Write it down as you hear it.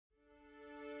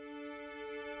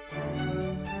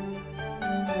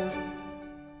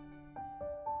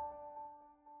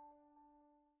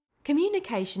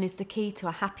Communication is the key to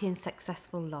a happy and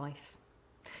successful life.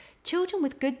 Children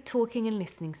with good talking and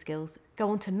listening skills go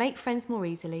on to make friends more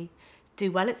easily, do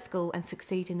well at school and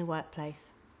succeed in the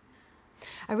workplace.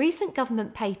 A recent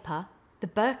government paper, the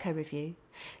Burko Review,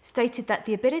 stated that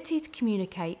the ability to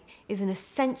communicate is an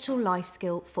essential life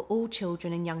skill for all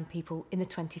children and young people in the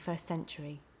 21st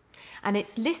century. And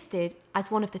it's listed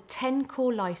as one of the 10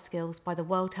 core life skills by the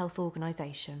World Health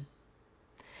Organization.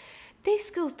 These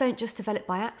skills don't just develop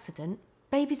by accident.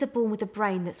 Babies are born with a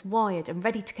brain that's wired and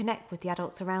ready to connect with the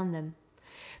adults around them.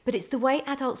 But it's the way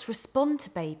adults respond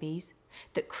to babies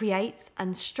that creates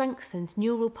and strengthens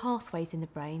neural pathways in the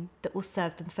brain that will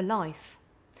serve them for life.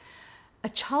 A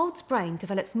child's brain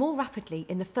develops more rapidly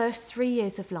in the first 3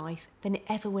 years of life than it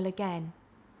ever will again.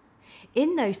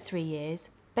 In those 3 years,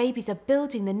 babies are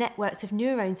building the networks of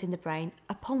neurons in the brain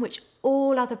upon which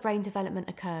all other brain development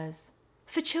occurs.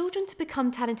 For children to become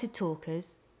talented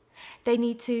talkers, they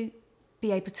need to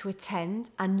be able to attend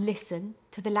and listen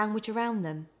to the language around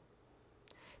them,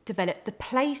 develop the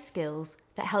play skills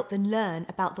that help them learn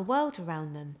about the world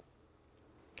around them.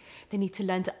 They need to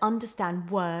learn to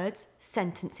understand words,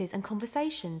 sentences and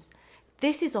conversations.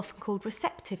 This is often called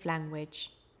receptive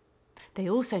language. They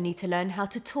also need to learn how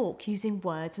to talk using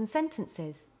words and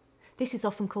sentences. This is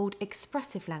often called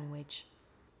expressive language.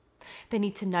 They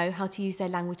need to know how to use their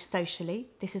language socially.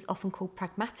 This is often called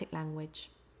pragmatic language.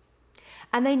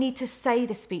 And they need to say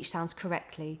the speech sounds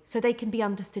correctly so they can be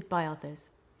understood by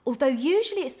others. Although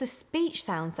usually it's the speech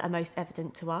sounds that are most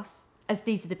evident to us, as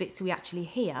these are the bits we actually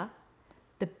hear,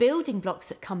 the building blocks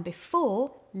that come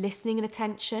before listening and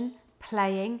attention,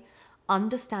 playing,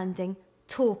 understanding,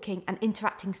 talking and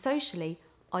interacting socially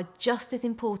are just as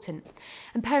important.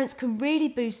 And parents can really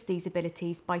boost these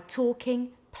abilities by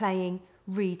talking, playing,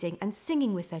 reading and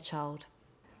singing with their child.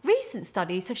 Recent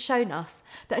studies have shown us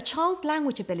that a child's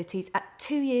language abilities at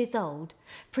 2 years old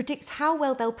predicts how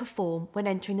well they'll perform when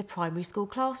entering the primary school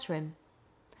classroom.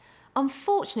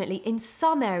 Unfortunately, in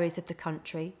some areas of the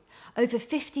country, over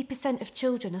 50% of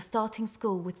children are starting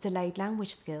school with delayed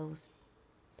language skills.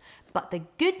 But the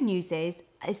good news is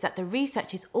that the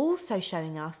research is also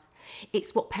showing us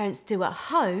it's what parents do at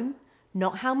home,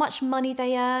 not how much money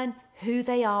they earn, who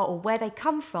they are or where they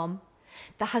come from,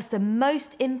 that has the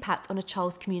most impact on a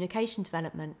child's communication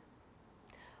development.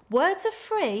 Words are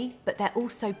free, but they're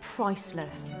also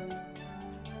priceless.